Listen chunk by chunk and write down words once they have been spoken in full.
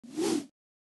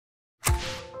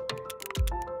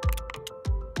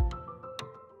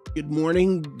Good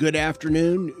morning, good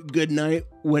afternoon, good night,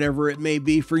 whatever it may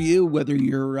be for you, whether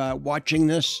you're watching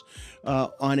this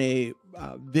on a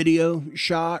video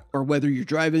shot or whether you're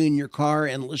driving in your car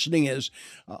and listening, as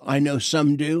I know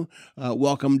some do.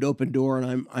 Welcome to Open Door,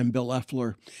 and I'm Bill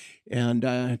Effler. And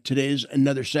today's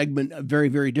another segment, a very,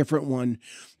 very different one.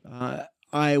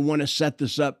 I want to set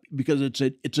this up because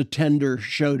it's a tender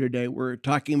show today. We're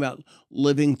talking about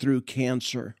living through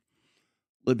cancer.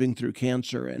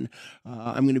 And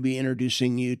I'm going to be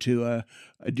introducing you to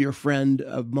a dear friend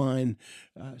of mine.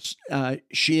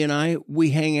 She and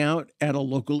we hang out at a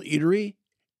local eatery,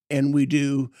 and we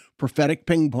do prophetic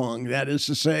ping pong. That is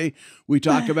to say, we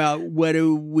talk about how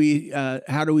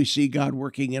do we see God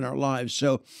working in our lives.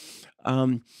 So,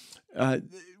 want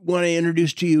to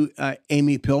introduce to you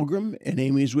Amy Pilgrim, and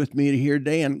Amy's with me here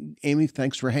today. And Amy,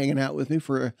 thanks for hanging out with me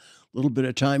for a little bit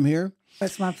of time here.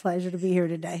 It's my pleasure to be here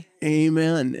today.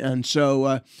 Amen. And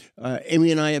so Amy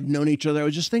and I have known each other. I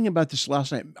was just thinking about this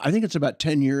last night. I think it's about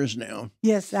 10 years now.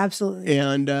 Yes, absolutely.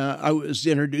 And I was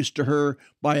introduced to her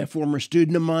by a former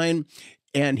student of mine.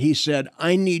 And he said,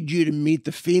 I need you to meet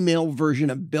the female version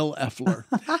of Bill Effler.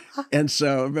 And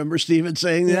so remember Stephen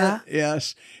saying that? Yeah.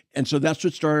 Yes. And so that's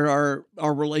what started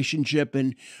our relationship.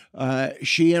 And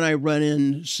she and I run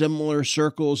in similar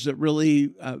circles that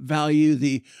really value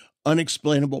the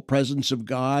unexplainable presence of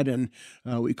God, and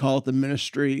we call it the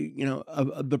ministry,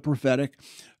 of the prophetic.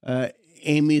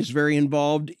 Amy is very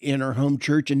involved in our home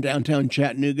church in downtown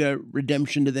Chattanooga,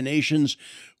 Redemption to the Nations,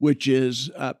 which is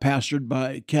pastored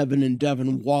by Kevin and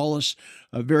Devin Wallace,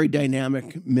 a very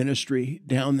dynamic ministry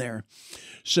down there.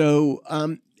 So,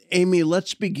 Amy,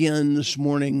 let's begin this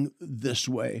morning this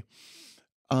way.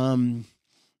 When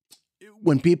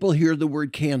people hear the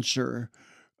word cancer,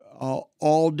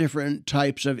 all different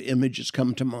types of images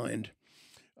come to mind.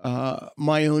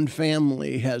 My own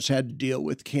family has had to deal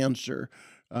with cancer.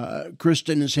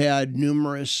 Kristen has had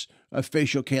numerous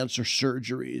facial cancer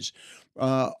surgeries.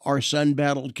 Our son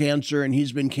battled cancer, and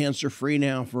he's been cancer-free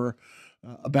now for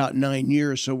about 9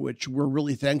 years, so which we're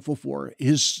really thankful for.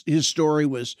 His story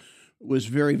was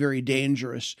very, very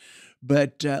dangerous.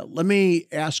 But let me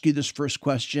ask you this first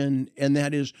question, and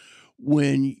that is,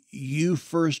 when you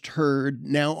first heard,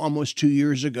 now almost 2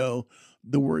 years ago,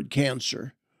 the word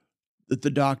cancer, that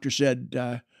the doctor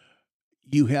said,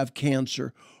 you have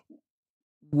cancer,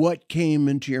 what came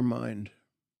into your mind?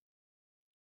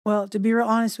 Well, to be real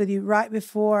honest with you, right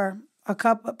before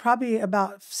probably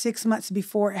about 6 months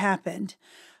before it happened,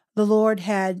 the Lord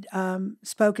had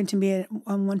spoken to me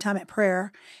one time at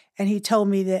prayer, and he told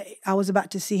me that I was about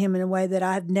to see him in a way that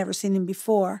I had never seen him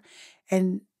before.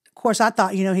 And of course, I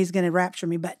thought, he's going to rapture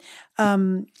me, but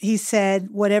he said,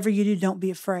 whatever you do, don't be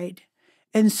afraid.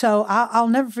 And so I'll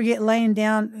never forget laying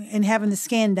down and having the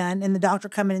scan done and the doctor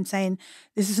coming and saying,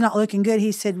 this is not looking good.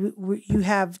 He said, you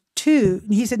have two.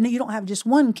 He said, no, you don't have just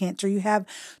one cancer. You have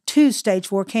 2 stage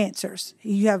 4 cancers.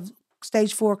 You have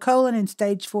stage 4 colon and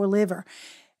stage 4 liver.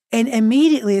 And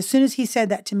immediately, as soon as he said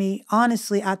that to me,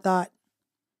 honestly, I thought,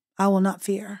 I will not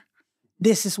fear.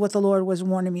 This is what the Lord was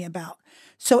warning me about.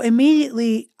 So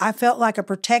immediately, I felt like a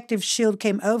protective shield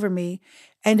came over me.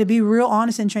 And to be real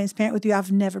honest and transparent with you,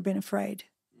 I've never been afraid.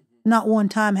 Not one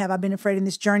time have I been afraid in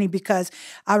this journey, because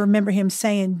I remember him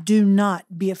saying, do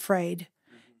not be afraid.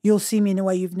 You'll see me in a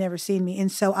way you've never seen me.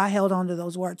 And so I held on to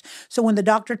those words. So when the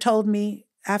doctor told me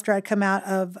after I'd come out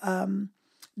of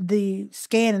the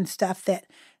scan and stuff that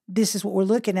this is what we're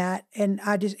looking at, and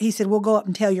he said, we'll go up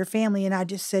and tell your family. And I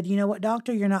just said, you know what,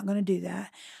 doctor, you're not going to do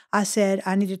that. I said,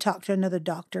 I need to talk to another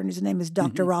doctor, and his name is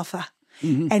Dr. Rafa,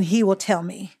 and he will tell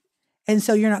me. And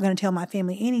so you're not going to tell my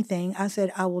family anything. I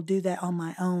said, I will do that on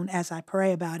my own as I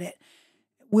pray about it.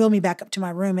 Wheel me back up to my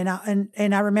room. And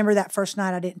I remember that first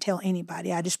night I didn't tell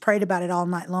anybody. I just prayed about it all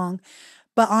night long.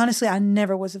 But honestly, I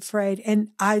never was afraid. And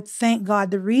I thank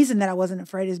God the reason that I wasn't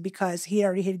afraid is because he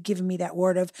already had given me that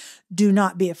word of do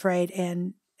not be afraid.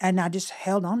 And I just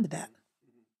held on to that.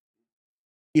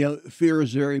 Fear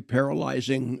is a very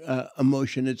paralyzing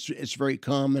emotion. It's very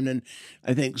common, and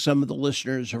I think some of the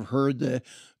listeners have heard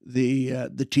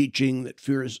the teaching that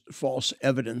fear is false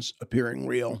evidence appearing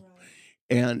real, right.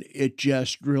 And it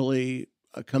just really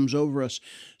comes over us.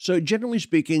 So, generally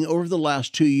speaking, over the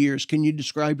last 2 years, can you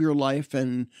describe your life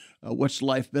and what's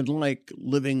life been like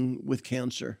living with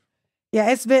cancer? Yeah,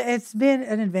 it's been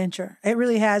an adventure. It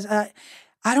really has. I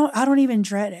don't even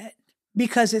dread it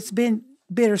because it's been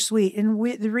bittersweet. And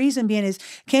the reason being is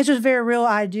cancer is very real.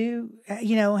 I do,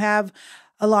 have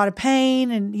a lot of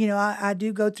pain, and I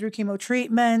do go through chemo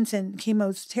treatments, and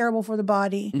chemo's terrible for the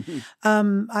body.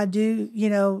 I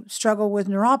do struggle with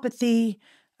neuropathy.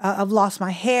 I've lost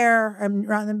my hair. I'm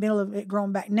right in the middle of it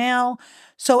growing back now.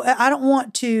 So I don't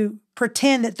want to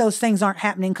pretend that those things aren't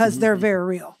happening because they're very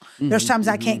real. There's times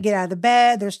I can't get out of the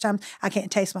bed. There's times I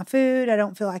can't taste my food. I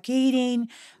don't feel like eating.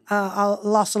 I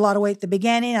lost a lot of weight at the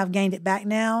beginning. I've gained it back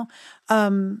now.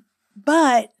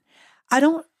 But I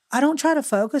don't try to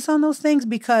focus on those things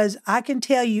because I can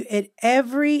tell you at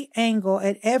every angle,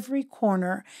 at every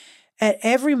corner, at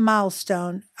every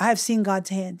milestone, I have seen God's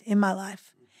hand in my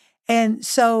life. And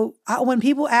so when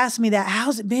people ask me that,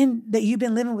 how's it been that you've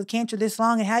been living with cancer this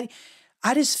long? And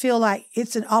I just feel like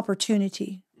it's an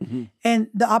opportunity. And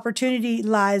the opportunity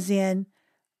lies in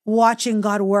watching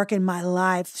God work in my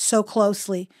life so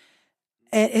closely.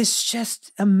 It's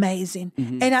just amazing.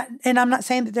 And I'm not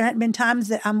saying that there haven't been times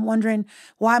that I'm wondering,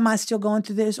 why am I still going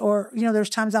through this? Or, there's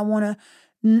times I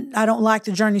don't like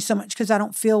the journey so much because I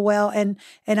don't feel well. And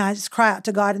I just cry out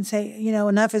to God and say,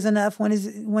 enough is enough. When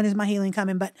is my healing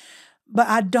coming? But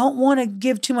I don't want to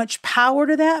give too much power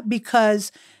to that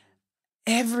because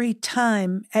every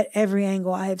time at every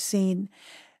angle I have seen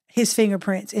his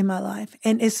fingerprints in my life.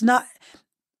 And it's not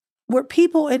where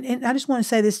people, and I just want to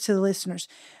say this to the listeners.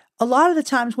 A lot of the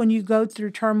times when you go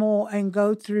through turmoil and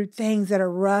go through things that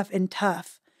are rough and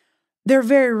tough, they're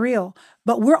very real,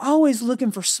 but we're always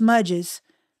looking for smudges.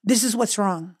 This is what's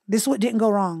wrong. This is what didn't go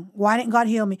wrong. Why didn't God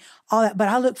heal me? All that. But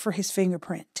I look for his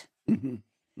fingerprint.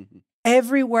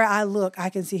 Everywhere I look, I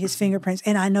can see his fingerprints,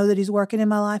 and I know that he's working in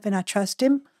my life, and I trust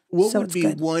him. What so would be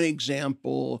one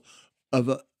example of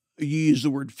you use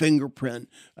the word fingerprint,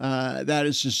 that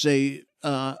is to say,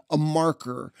 a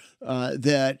marker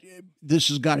that this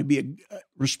has got to be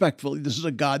respectfully, this is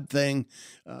a God thing.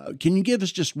 Can you give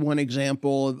us just one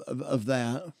example of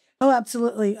that? Oh,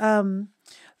 absolutely.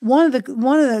 One of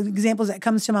the examples that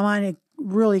comes to my mind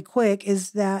really quick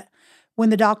is that when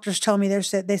the doctors told me, they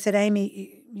said,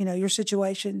 Amy, your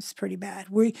situation's pretty bad.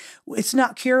 It's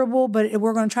not curable, but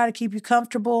we're going to try to keep you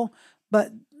comfortable,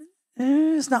 but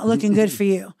it's not looking good for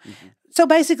you. So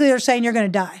basically they're saying you're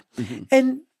going to die.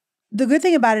 And the good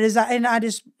thing about it is, I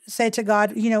just say to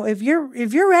God, if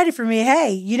you're ready for me,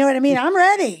 hey, you know what I mean? I'm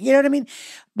ready. You know what I mean?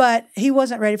 But he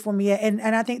wasn't ready for me yet.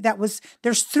 And I think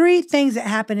there's three things that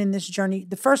happen in this journey.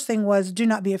 The first thing was, do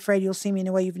not be afraid. You'll see me in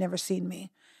a way you've never seen me.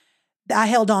 I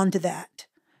held on to that.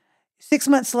 6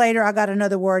 months later, I got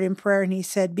another word in prayer, and he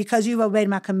said, because you've obeyed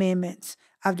my commandments,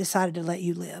 I've decided to let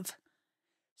you live.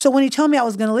 So when he told me I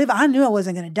was going to live, I knew I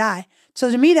wasn't going to die.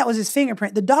 So to me, that was his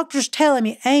fingerprint. The doctor's telling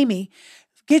me, Amy,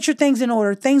 get your things in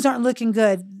order. Things aren't looking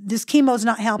good. This chemo's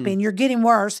not helping. You're getting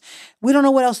worse. We don't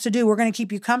know what else to do. We're going to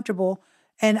keep you comfortable.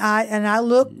 And I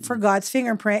look for God's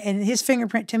fingerprint, and his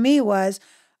fingerprint to me was,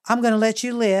 I'm going to let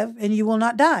you live and you will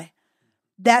not die.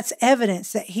 That's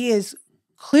evidence that he is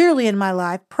clearly in my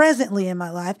life, presently in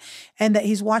my life, and that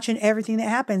he's watching everything that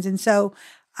happens. And so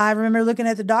I remember looking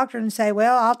at the doctor and say,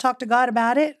 well, I'll talk to God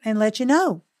about it and let you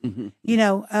know. How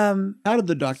did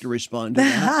the doctor respond to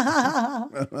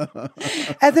that?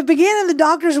 At the beginning, the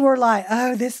doctors were like,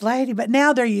 oh, this lady, but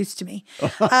now they're used to me.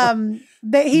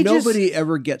 Nobody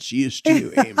ever gets used to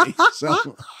you, Amy.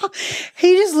 So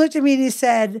he just looked at me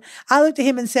and I looked at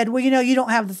him and said, well, you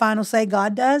don't have the final say,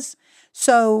 God does.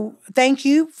 So thank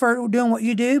you for doing what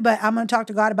you do, but I'm going to talk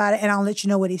to God about it and I'll let you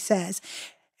know what he says.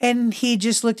 And he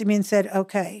just looked at me and said,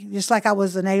 okay, just like I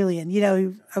was an alien,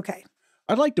 okay.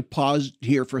 I'd like to pause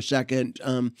here for a second.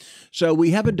 So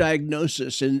we have a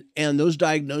diagnosis, and those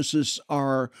diagnoses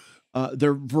are,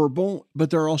 they're verbal,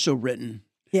 but they're also written.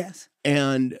 Yes.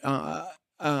 And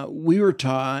we were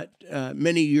taught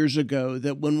many years ago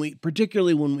that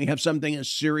particularly when we have something as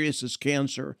serious as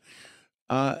cancer,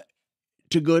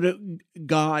 to go to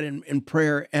God in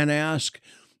prayer and ask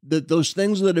that those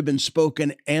things that have been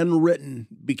spoken and written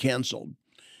be canceled.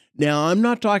 Now, I'm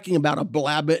not talking about a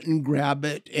blab it and grab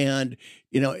it and,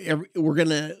 we're going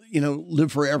to,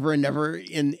 live forever and never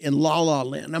in la la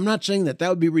land. I'm not saying that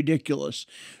would be ridiculous.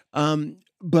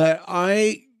 But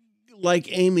I, like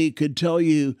Amy, could tell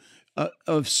you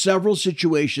of several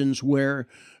situations where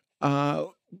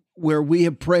we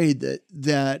have prayed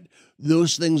that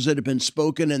those things that have been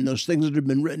spoken and those things that have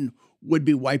been written would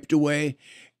be wiped away,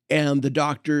 and the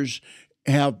doctors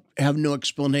have no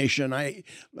explanation.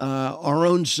 Our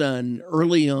own son,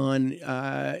 early on,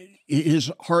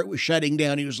 his heart was shutting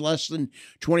down. He was less than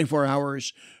 24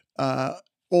 hours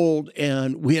old,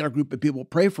 and we had a group of people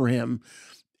pray for him.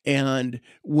 And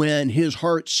when his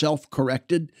heart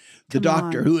self-corrected, the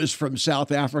doctor, who is from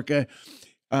South Africa,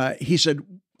 he said,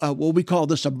 well, we call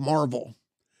this a marvel.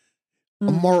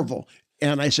 A marvel.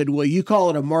 And I said, well, you call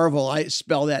it a marvel. I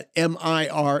spell that M-I-R-A-C-L-E.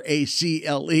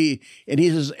 And he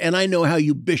says, and I know how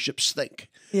you bishops think.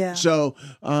 Yeah. So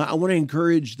I want to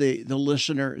encourage the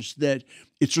listeners that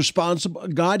it's responsible.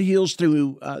 God heals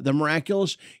through the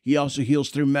miraculous. He also heals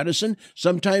through medicine.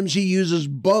 Sometimes he uses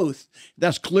both.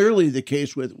 That's clearly the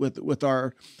case with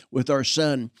our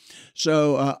son.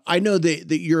 So I know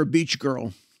that you're a beach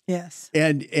girl. Yes.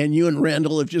 And you and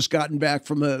Randall have just gotten back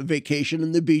from a vacation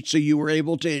in the beach, so you were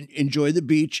able to enjoy the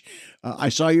beach. I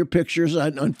saw your pictures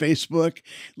on Facebook.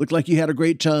 Looked like you had a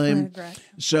great time. Great.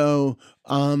 So,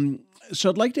 so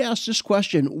I'd like to ask this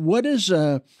question: what is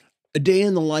a day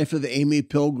in the life of Amy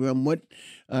Pilgrim? What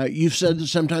you've said that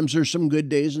sometimes there's some good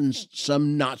days and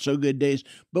some not so good days,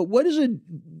 but what is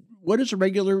a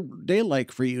regular day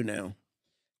like for you now?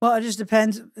 Well, it just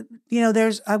depends.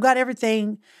 I've got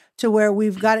everything to where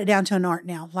we've got it down to an art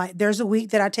now. Like there's a week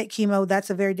that I take chemo.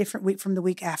 That's a very different week from the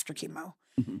week after chemo.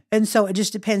 Mm-hmm. And so it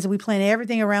just depends. We plan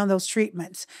everything around those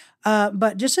treatments.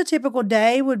 But just a typical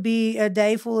day would be a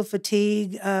day full of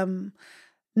fatigue,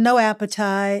 no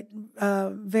appetite,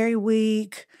 very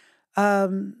weak,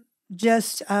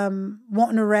 just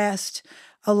wanting to rest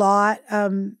a lot,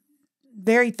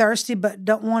 very thirsty, but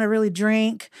don't want to really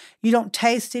drink. You don't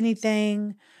taste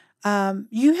anything.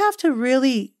 You have to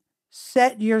really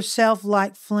set yourself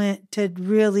like flint to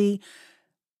really,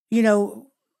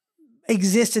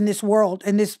 exist in this world,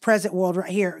 in this present world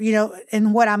right here,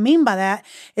 and what I mean by that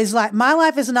is like my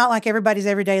life is not like everybody's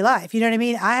everyday life. You know what I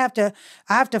mean? I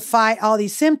have to fight all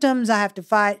these symptoms. I have to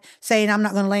fight saying I'm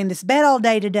not going to lay in this bed all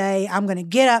day today. I'm going to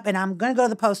get up and I'm going to go to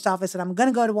the post office and I'm going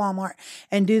to go to Walmart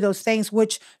and do those things,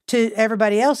 which to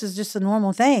everybody else is just a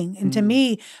normal thing. And to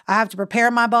me, I have to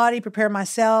prepare my body, prepare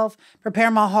myself,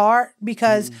 prepare my heart,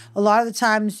 because a lot of the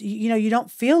times, you don't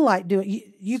feel like doing.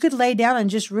 You could lay down and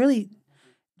just really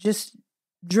just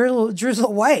drizzle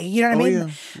away. You know what I mean?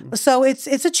 Yeah. So it's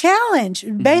a challenge.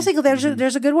 Basically,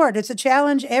 there's a good word. It's a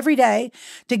challenge every day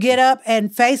to get up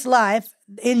and face life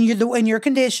in your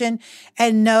condition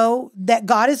and know that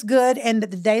God is good and that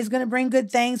the day is going to bring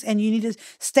good things, and you need to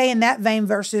stay in that vein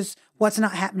versus what's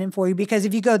not happening for you, because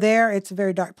if you go there, it's a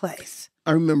very dark place.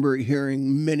 I remember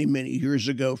hearing many, many years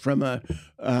ago from a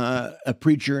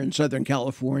preacher in Southern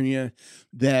California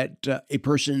that a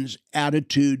person's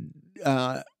attitude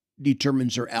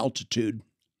determines their altitude.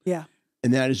 Yeah.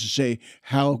 And that is to say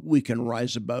how we can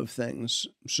rise above things.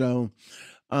 So,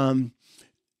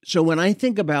 so when I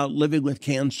think about living with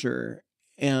cancer,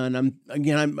 and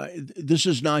this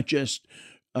is not just,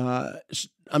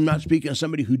 I'm not speaking of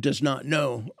somebody who does not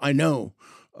know. I know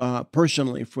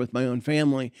personally with my own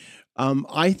family.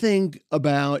 I think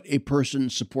about a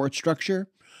person's support structure.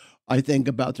 I think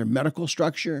about their medical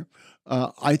structure.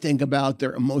 I think about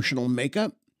their emotional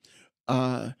makeup.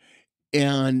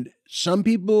 And some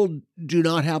people do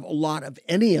not have a lot of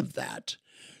any of that.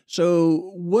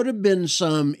 So what have been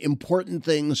some important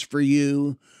things for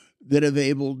you that have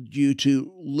enabled you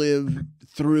to live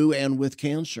through and with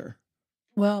cancer?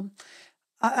 Well,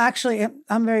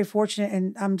 I'm very fortunate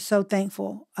and I'm so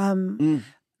thankful.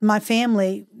 My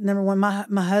family, number one,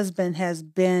 my husband has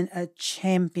been a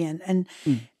champion. And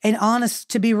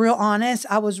to be real honest,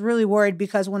 I was really worried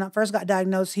because when I first got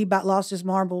diagnosed, he about lost his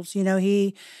marbles.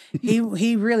 He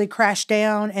really crashed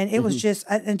down, and it was just,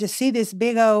 and to see this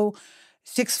big old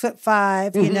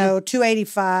 6'5",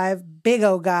 285, big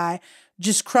old guy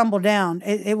just crumble down.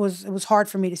 It was hard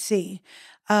for me to see.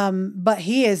 But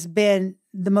he has been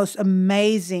the most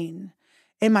amazing.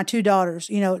 And my two daughters,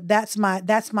 that's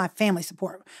my family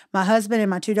support. My husband and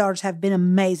my two daughters have been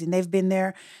amazing. They've been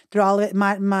there through all of it.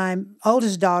 My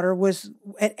oldest daughter was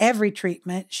at every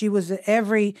treatment. She was at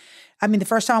every. The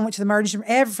first time I went to the emergency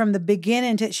room, from the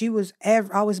beginning to she was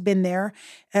always been there,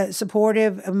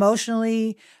 supportive,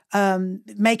 emotionally,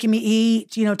 making me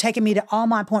eat. Taking me to all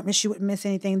my appointments. She wouldn't miss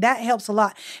anything. That helps a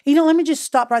lot. Let me just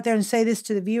stop right there and say this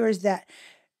to the viewers that.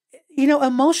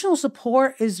 Emotional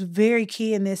support is very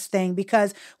key in this thing,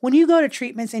 because when you go to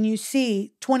treatments and you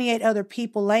see 28 other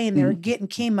people laying there getting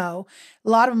chemo, a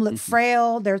lot of them look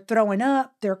frail, they're throwing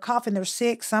up, they're coughing, they're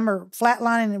sick, some are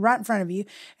flatlining right in front of you,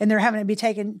 and they're having to be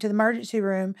taken to the emergency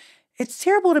room. It's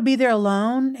terrible to be there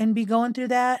alone and be going through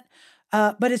that.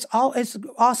 But it's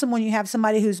awesome when you have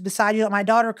somebody who's beside you. Like my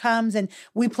daughter comes and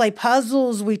we play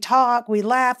puzzles, we talk, we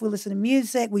laugh, we listen to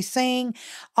music, we sing.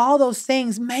 All those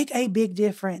things make a big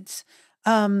difference.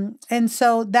 And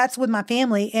so that's with my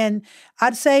family. And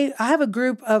I'd say I have a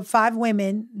group of 5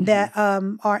 women that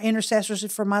are intercessors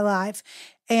for my life.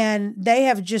 And they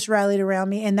have just rallied around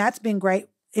me. And that's been great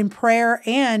in prayer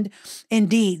and in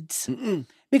deeds.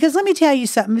 Because let me tell you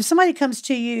something. If somebody comes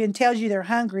to you and tells you they're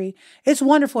hungry, it's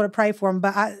wonderful to pray for them,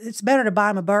 but it's better to buy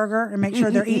them a burger and make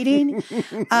sure they're eating.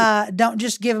 Don't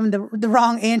just give them the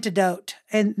wrong antidote.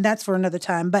 And that's for another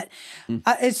time. But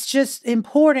it's just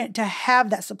important to have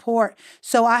that support.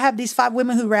 So I have these 5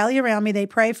 women who rally around me. They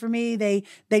pray for me. They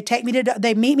take me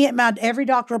they meet me at my every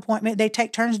doctor appointment. They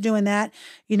take turns doing that,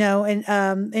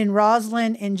 and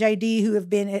Rosalind and JD, who have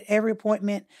been at every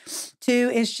appointment too.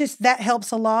 It's just, that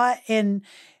helps a lot. And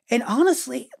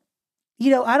honestly,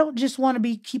 I don't just want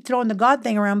to keep throwing the God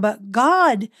thing around, but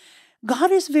God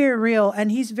is very real,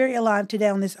 and he's very alive today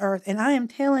on this earth. And I am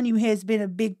telling you, he has been a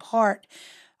big part.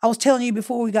 I was telling you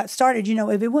before we got started,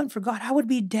 if it wasn't for God, I would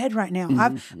be dead right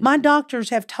now. My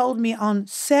doctors have told me on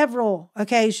several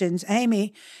occasions,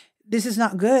 Amy, this is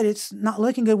not good. It's not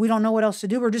looking good. We don't know what else to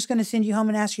do. We're just going to send you home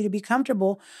and ask you to be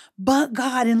comfortable. But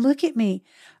God, and look at me.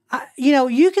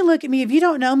 You can look at me. If you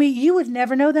don't know me, you would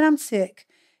never know that I'm sick.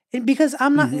 And because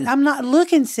I'm not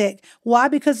looking sick. Why?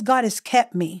 Because God has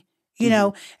kept me,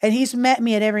 and he's met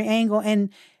me at every angle. And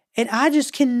I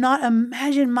just cannot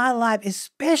imagine my life,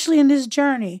 especially in this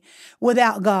journey,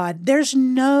 without God. There's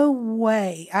no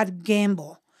way I'd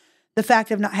gamble the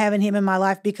fact of not having him in my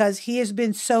life, because he has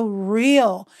been so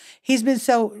real. He's been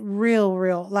so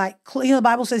real. Like, the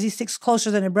Bible says he sticks closer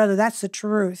than a brother. That's the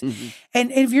truth.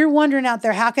 And if you're wondering out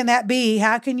there, how can that be?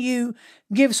 How can you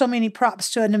give so many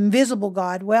props to an invisible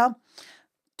God? Well,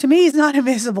 to me, he's not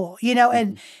invisible,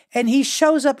 and he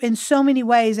shows up in so many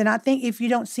ways. And I think if you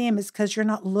don't see him, it's because you're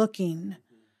not looking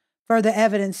for the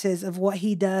evidences of what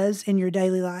he does in your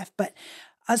daily life. But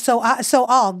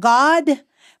all God,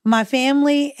 my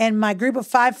family, and my group of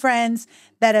 5 friends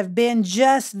that have been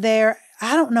just there,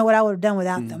 I don't know what I would have done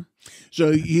without them. So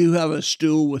you have a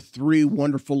stool with 3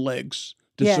 wonderful legs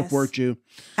to support you.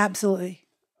 Absolutely.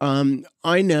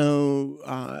 I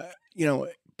know,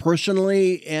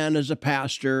 personally, and as a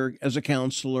pastor, as a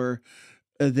counselor,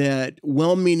 that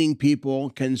well-meaning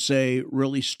people can say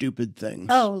really stupid things.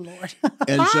 Oh, Lord.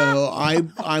 And so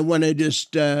I want to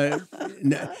just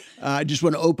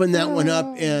want to open that one up.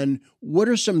 And what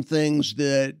are some things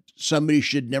that somebody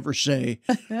should never say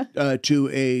to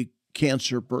a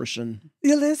cancer person?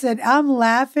 Listen, I'm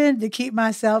laughing to keep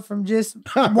myself from just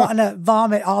wanting to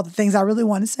vomit all the things I really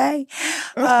want to say,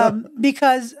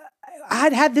 because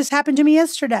I'd had this happen to me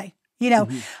yesterday.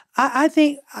 I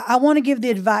think I want to give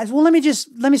the advice. Well,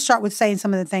 let me start with saying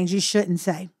some of the things you shouldn't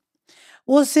say.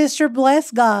 Well, sister, bless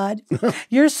God,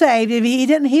 you're saved. If he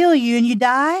didn't heal you and you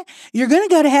die, you're going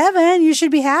to go to heaven. You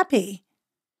should be happy.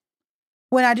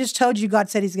 When I just told you God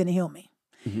said he's going to heal me.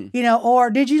 Or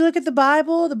did you look at the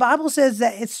Bible? The Bible says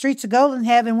that it's streets of gold in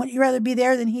heaven. Wouldn't you rather be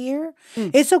there than here?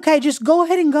 It's okay. Just go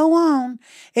ahead and go on.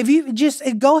 If you just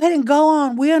go ahead and go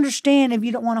on, we understand if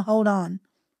you don't want to hold on.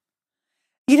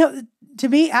 To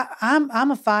me,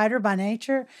 I'm a fighter by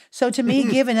nature. So to me,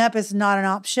 giving up is not an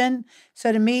option.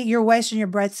 So to me, you're wasting your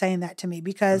breath saying that to me,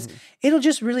 because it'll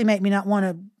just really make me not want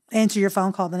to answer your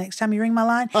phone call the next time you ring my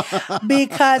line,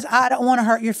 because I don't want to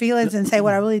hurt your feelings and say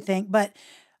what I really think. But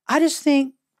I just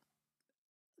think,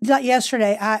 like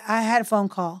yesterday, I had a phone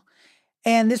call,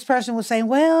 and this person was saying,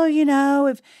 well,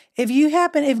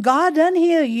 if God doesn't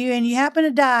heal you and you happen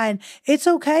to die, and it's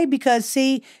okay because,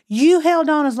 see, you held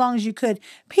on as long as you could.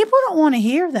 People don't want to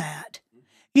hear that.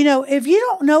 If you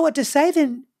don't know what to say,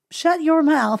 then shut your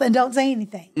mouth and don't say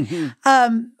anything.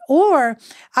 Or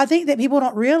I think that people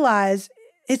don't realize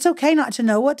it's okay not to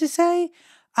know what to say.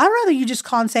 I'd rather you just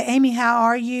call and say, Amy, how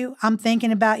are you? I'm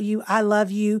thinking about you. I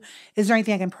love you. Is there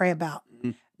anything I can pray about?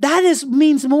 That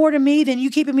means more to me than you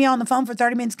keeping me on the phone for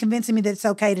 30 minutes convincing me that it's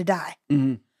okay to die.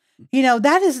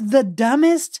 That is the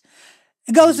dumbest.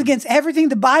 It goes against everything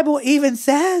the Bible even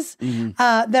says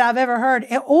that I've ever heard.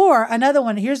 Or another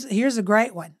one, here's a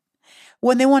great one.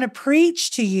 When they want to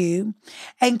preach to you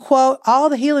and quote all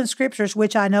the healing scriptures,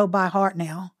 which I know by heart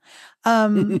now,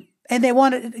 and they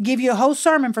want to give you a whole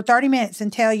sermon for 30 minutes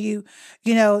and tell you,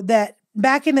 that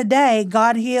back in the day,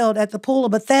 God healed at the pool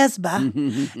of Bethesda.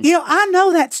 I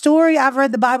know that story. I've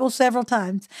read the Bible several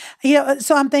times.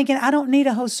 So I'm thinking, I don't need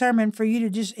a whole sermon for you to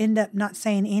just end up not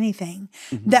saying anything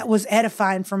that was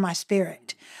edifying for my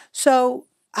spirit. So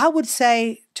I would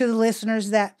say to the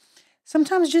listeners that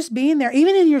sometimes just being there,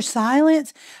 even in your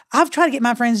silence, I've tried to get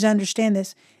my friends to understand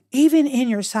this, even in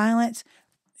your silence.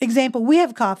 Example, we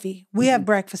have coffee, we have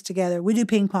breakfast together, we do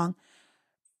ping pong.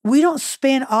 We don't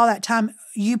spend all that time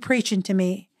you preaching to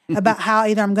me about how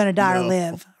either I'm going to die or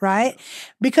live, right?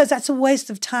 Because that's a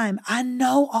waste of time. I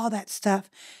know all that stuff.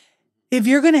 If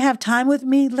you're going to have time with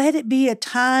me, let it be a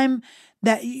time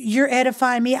that you're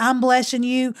edifying me, I'm blessing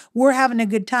you, we're having a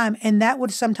good time. And that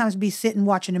would sometimes be sitting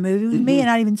watching a movie with me and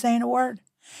not even saying a word.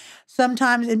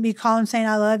 Sometimes it'd be calling saying,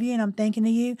 I love you and I'm thinking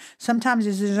of you. Sometimes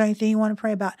is there anything you want to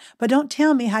pray about? But don't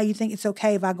tell me how you think it's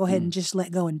okay if I go ahead and just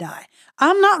let go and die.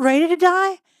 I'm not ready to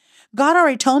die. God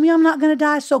already told me I'm not going to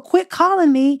die. So quit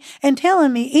calling me and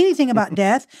telling me anything about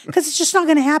death because it's just not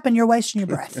going to happen. You're wasting your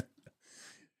breath.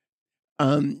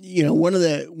 One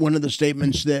of the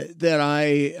statements that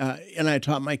I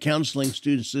taught my counseling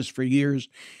students this for years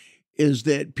is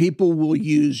that people will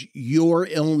use your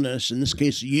illness, in this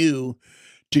case you,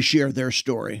 to share their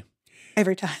story.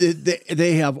 Every time.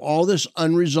 They have all this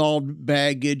unresolved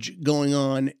baggage going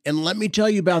on. And let me tell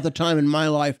you about the time in my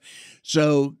life.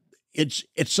 So it's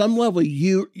at some level,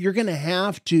 you're going to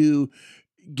have to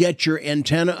get your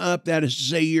antenna up. That is to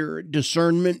say, your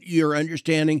discernment, your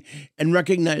understanding, and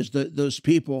recognize those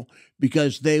people,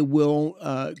 because they will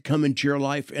come into your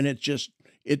life, and it's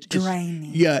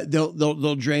draining. Yeah,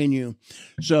 they'll drain you.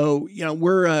 So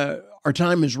we're our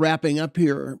time is wrapping up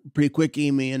here pretty quick,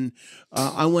 Amy, and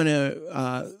I want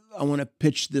to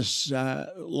pitch this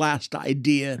last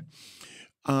idea.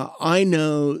 I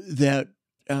know that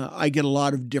I get a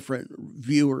lot of different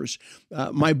viewers.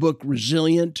 My book,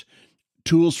 Resilient: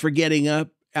 Tools for Getting Up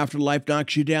After Life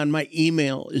Knocks You Down, my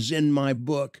email is in my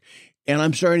book. And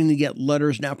I'm starting to get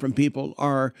letters now from people.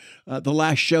 The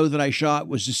last show that I shot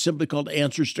was just simply called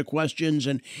Answers to Questions.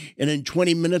 And in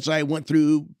 20 minutes, I went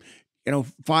through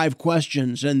 5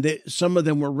 questions, and some of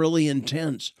them were really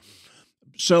intense.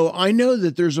 So I know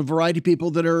that there's a variety of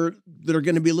people that are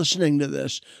going to be listening to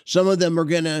this. Some of them are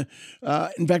going to,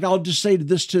 in fact, I'll just say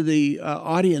this to the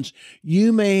audience.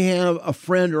 You may have a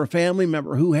friend or a family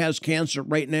member who has cancer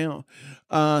right now.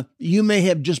 You may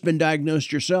have just been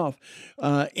diagnosed yourself.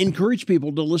 Encourage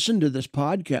people to listen to this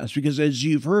podcast, because as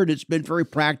you've heard, it's been very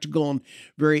practical and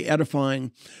very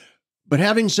edifying. But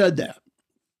having said that,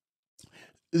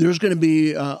 there's going to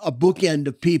be a bookend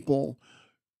of people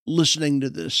listening to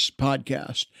this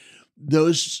podcast.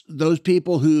 Those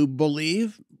people who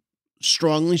believe,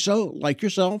 strongly so, like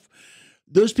yourself.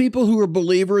 Those people who are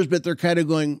believers, but they're kind of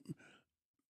going,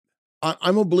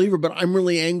 I'm a believer, but I'm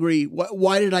really angry.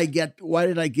 Why did I get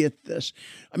this?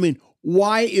 I mean,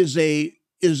 why is a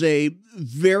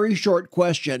very short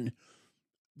question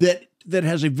that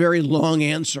has a very long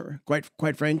answer,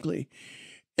 quite frankly.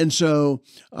 And so,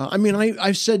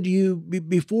 I've said to you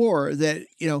before that,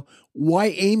 why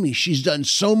Amy? She's done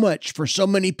so much for so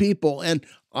many people. And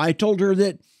I told her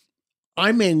that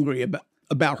I'm angry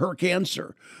about her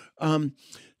cancer.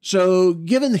 So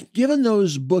given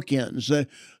those bookends,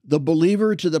 the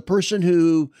believer to the person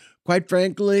who, quite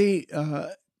frankly,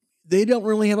 they don't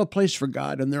really have a place for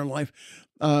God in their life,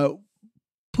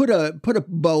 put a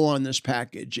bow on this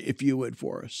package, if you would,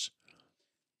 for us.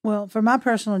 Well, for my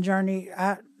personal journey,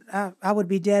 I would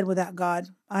be dead without God.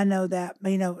 I know that,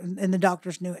 and the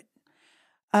doctors knew it.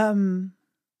 God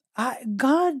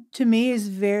to me is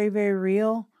very, very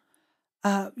real.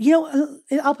 I'll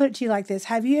put it to you like this.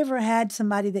 Have you ever had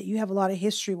somebody that you have a lot of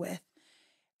history with,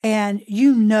 and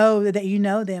you know that you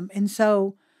know them, and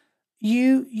so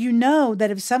you know that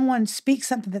if someone speaks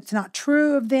something that's not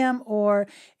true of them, or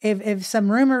if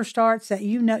some rumor starts, that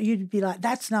you'd be like,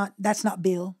 that's not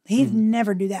Bill. He'd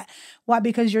never do that. Why?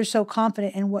 Because you're so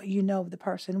confident in what you know of the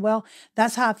person. Well,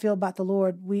 that's how I feel about the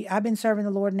Lord. I've been serving the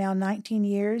Lord now 19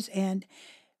 years, and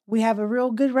we have a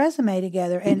real good resume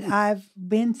together. And I've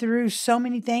been through so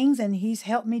many things, and He's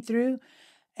helped me through.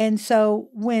 And so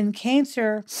when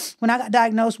I got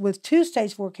diagnosed with 2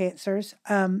 stage 4 cancers,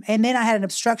 and then I had an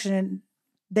obstruction, and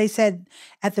they said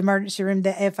at the emergency room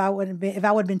that if I would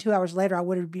have been 2 hours later, I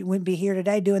wouldn't be here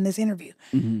today doing this interview.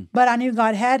 Mm-hmm. But I knew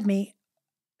God had me.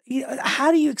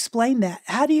 How do you explain that?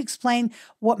 How do you explain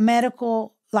what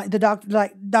medical, like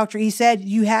Dr. E said,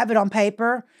 you have it on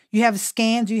paper, you have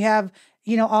scans, you have,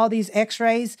 all these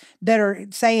x-rays that are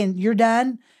saying you're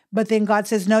done. But then God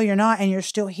says, no, you're not, and you're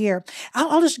still here.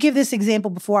 I'll just give this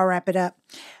example before I wrap it up.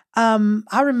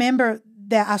 I remember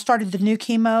that I started the new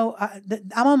chemo.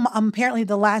 I'm apparently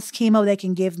the last chemo they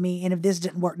can give me, and if this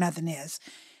didn't work, nothing is.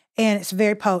 And it's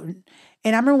very potent.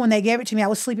 And I remember when they gave it to me, I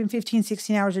was sleeping 15,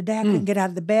 16 hours a day. I couldn't get out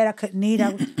of the bed. I couldn't eat.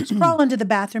 I was crawling to the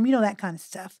bathroom, that kind of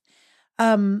stuff.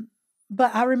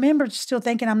 But I remember still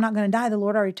thinking, I'm not going to die. The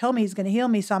Lord already told me He's going to heal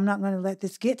me, so I'm not going to let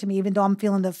this get to me, even though I'm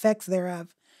feeling the effects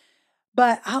thereof.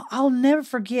 But I'll never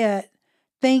forget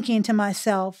thinking to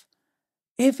myself,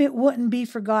 if it wouldn't be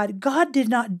for God, God did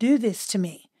not do this to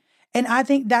me. And I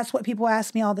think that's what people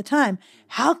ask me all the time.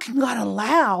 How can God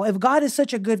allow, if God is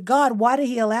such a good God, why did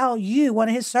He allow you, one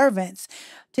of His servants,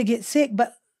 to get sick?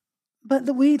 But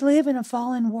we live in a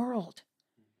fallen world.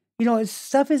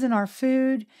 Stuff is in our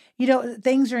food.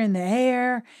 Things are in the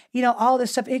air. All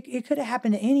this stuff. It could have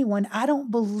happened to anyone. I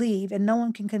don't believe, and no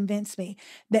one can convince me,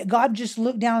 that God just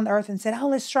looked down on the earth and said, oh,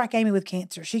 let's strike Amy with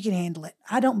cancer. She can handle it.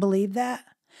 I don't believe that.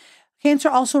 Cancer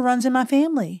also runs in my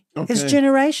family. Okay. It's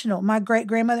generational. My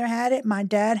great-grandmother had it. My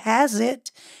dad has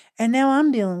it. And now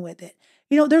I'm dealing with it.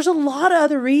 There's a lot of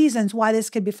other reasons why this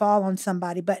could befall on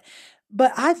somebody. But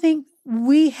I think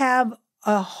we have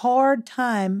a hard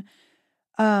time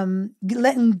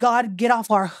letting God get off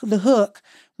the hook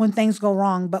when things go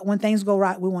wrong. But when things go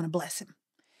right, we want to bless him.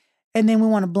 And then we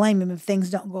want to blame him if things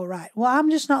don't go right. Well,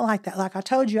 I'm just not like that. Like I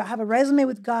told you, I have a resume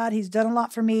with God. He's done a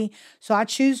lot for me. So I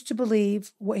choose to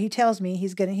believe what he tells me.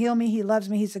 He's going to heal me. He loves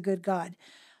me. He's a good God.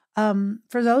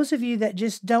 For those of you that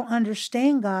just don't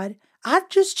understand God, I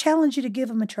just challenge you to give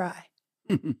him a try.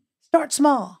 Start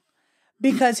small.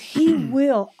 Because he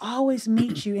will always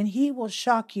meet you and he will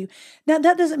shock you. Now,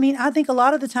 that doesn't mean, I think a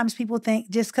lot of the times people think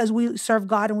just because we serve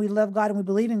God and we love God and we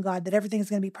believe in God that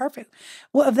everything's going to be perfect.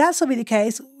 Well, if that's going to be the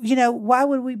case, why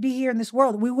would we be here in this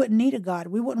world? We wouldn't need a God.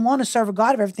 We wouldn't want to serve a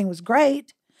God if everything was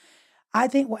great. I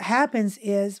think what happens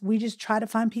is we just try to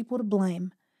find people to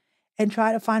blame and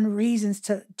try to find reasons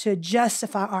to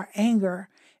justify our anger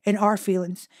and our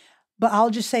feelings. But I'll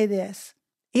just say this.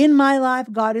 In my life,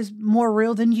 God is more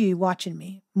real than you watching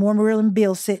me, more real than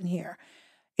Bill sitting here.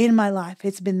 In my life,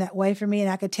 it's been that way for me, and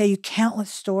I could tell you countless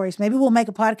stories. Maybe we'll make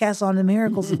a podcast on the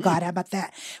miracles of God. How about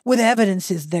that? With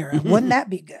evidences there. Wouldn't that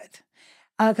be good?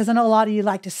 Because I know a lot of you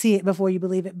like to see it before you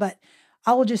believe it. But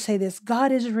I will just say this.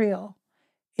 God is real,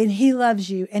 and he loves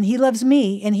you, and he loves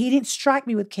me, and he didn't strike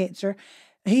me with cancer.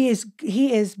 He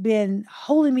has been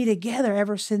holding me together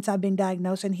ever since I've been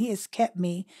diagnosed, and he has kept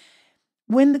me.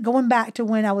 Going back to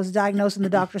when I was diagnosed and the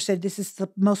doctor said, this is the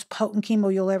most potent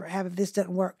chemo you'll ever have if this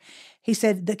doesn't work. He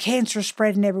said, the cancer's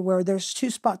spreading everywhere. There's 2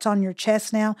 spots on your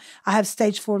chest now. I have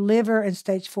stage 4 liver and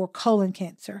stage 4 colon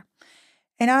cancer.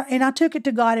 And I took it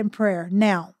to God in prayer.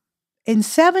 Now, in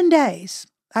 7 days,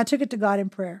 I took it to God in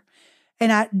prayer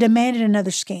and I demanded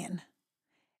another scan.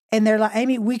 And they're like,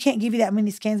 Amy, we can't give you that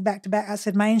many scans back to back. I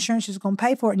said, my insurance is going to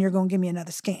pay for it and you're going to give me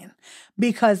another scan.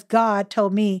 Because God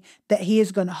told me that he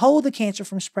is going to hold the cancer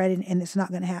from spreading and it's not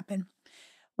going to happen.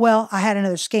 Well, I had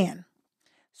another scan.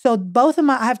 So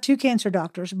I have 2 cancer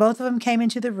doctors. Both of them came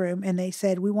into the room and they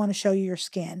said, we want to show you your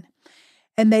scan.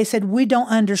 And they said, we don't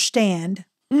understand.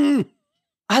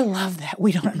 I love that.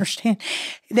 We don't understand.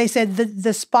 They said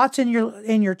the spots in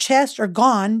your chest are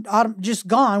gone, just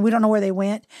gone. We don't know where they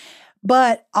went.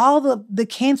 But all the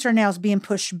cancer now is being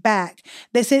pushed back.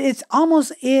 They said it's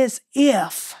almost as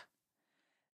if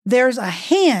there's a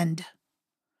hand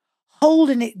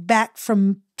holding it back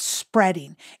from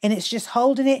spreading. And it's just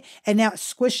holding it, and now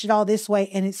it's squished it all this way,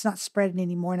 and it's not spreading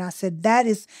anymore. And I said, that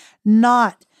is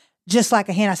not just like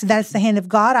a hand. I said, that's the hand of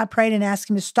God. I prayed and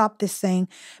asked him to stop this thing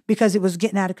because it was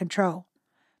getting out of control.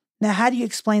 Now, how do you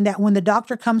explain that when the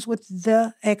doctor comes with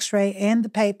the x-ray and the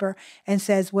paper and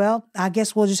says, well, I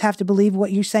guess we'll just have to believe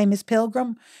what you say, Ms.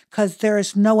 Pilgrim, because there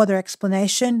is no other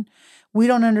explanation. We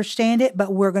don't understand it,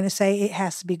 but we're going to say it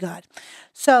has to be God.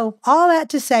 So all that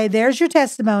to say, there's your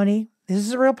testimony. This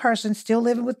is a real person still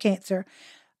living with cancer.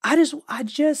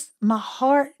 My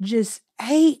heart just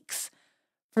aches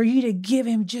for you to give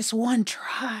him just one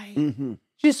try. Mm-hmm.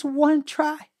 Just one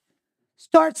try.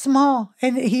 Start small,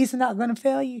 and he's not going to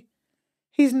fail you.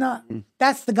 He's not.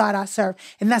 That's the God I serve.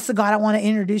 And that's the God I want to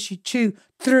introduce you to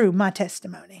through my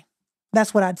testimony.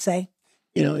 That's what I'd say.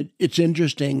 It's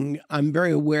interesting. I'm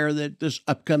very aware that this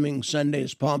upcoming Sunday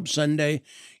is Palm Sunday,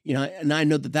 and I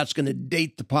know that that's going to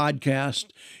date the podcast,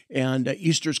 and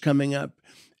Easter's coming up.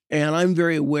 And I'm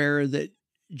very aware that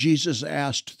Jesus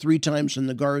asked 3 times in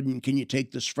the garden, can you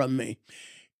take this from me?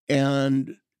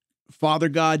 And Father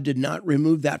God did not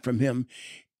remove that from him.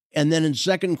 And then in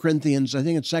 2 Corinthians, I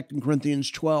think it's 2 Corinthians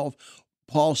 12,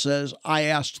 Paul says, I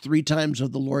asked 3 times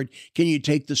of the Lord, can you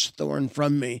take this thorn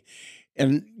from me?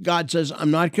 And God says,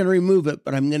 I'm not going to remove it,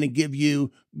 but I'm going to give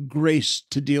you grace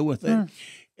to deal with it.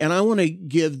 And I want to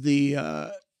give the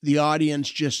audience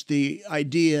just the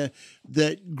idea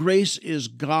that grace is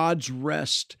God's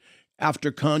rest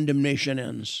after condemnation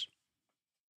ends.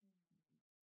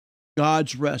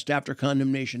 God's rest after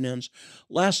condemnation ends.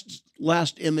 Last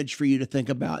image for you to think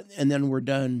about, and then we're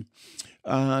done.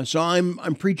 So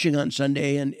I'm preaching on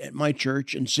Sunday and at my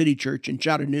church and City Church in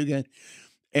Chattanooga,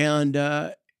 and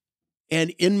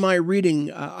in my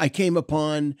reading, I came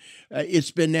upon.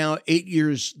 It's been now 8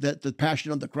 years that The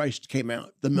Passion of the Christ came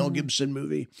out, the Mel Gibson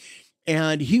movie,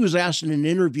 And he was asked in an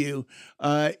interview,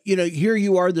 here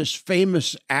you are, this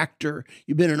famous actor.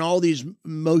 You've been in all these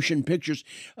motion pictures.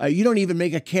 You don't even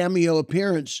make a cameo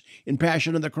appearance in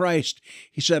Passion of the Christ.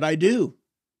 He said, I do.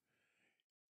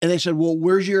 And they said, well,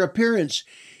 where's your appearance?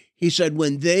 He said,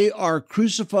 when they are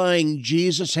crucifying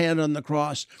Jesus' hand on the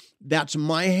cross, that's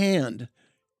my hand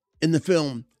in the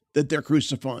film that they're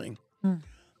crucifying.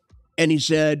 And he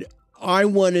said, I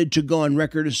wanted to go on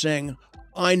record as saying,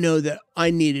 I know that I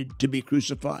needed to be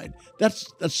crucified.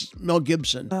 That's Mel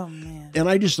Gibson. Oh, man. And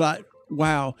I just thought,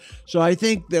 wow. So I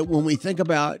think that when we think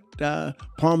about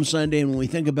Palm Sunday and when we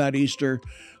think about Easter,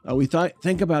 we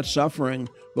think about suffering,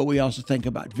 but we also think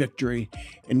about victory.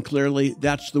 And clearly,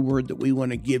 that's the word that we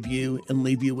want to give you and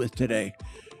leave you with today.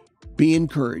 Be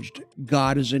encouraged.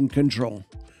 God is in control.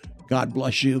 God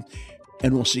bless you,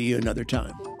 and we'll see you another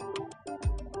time.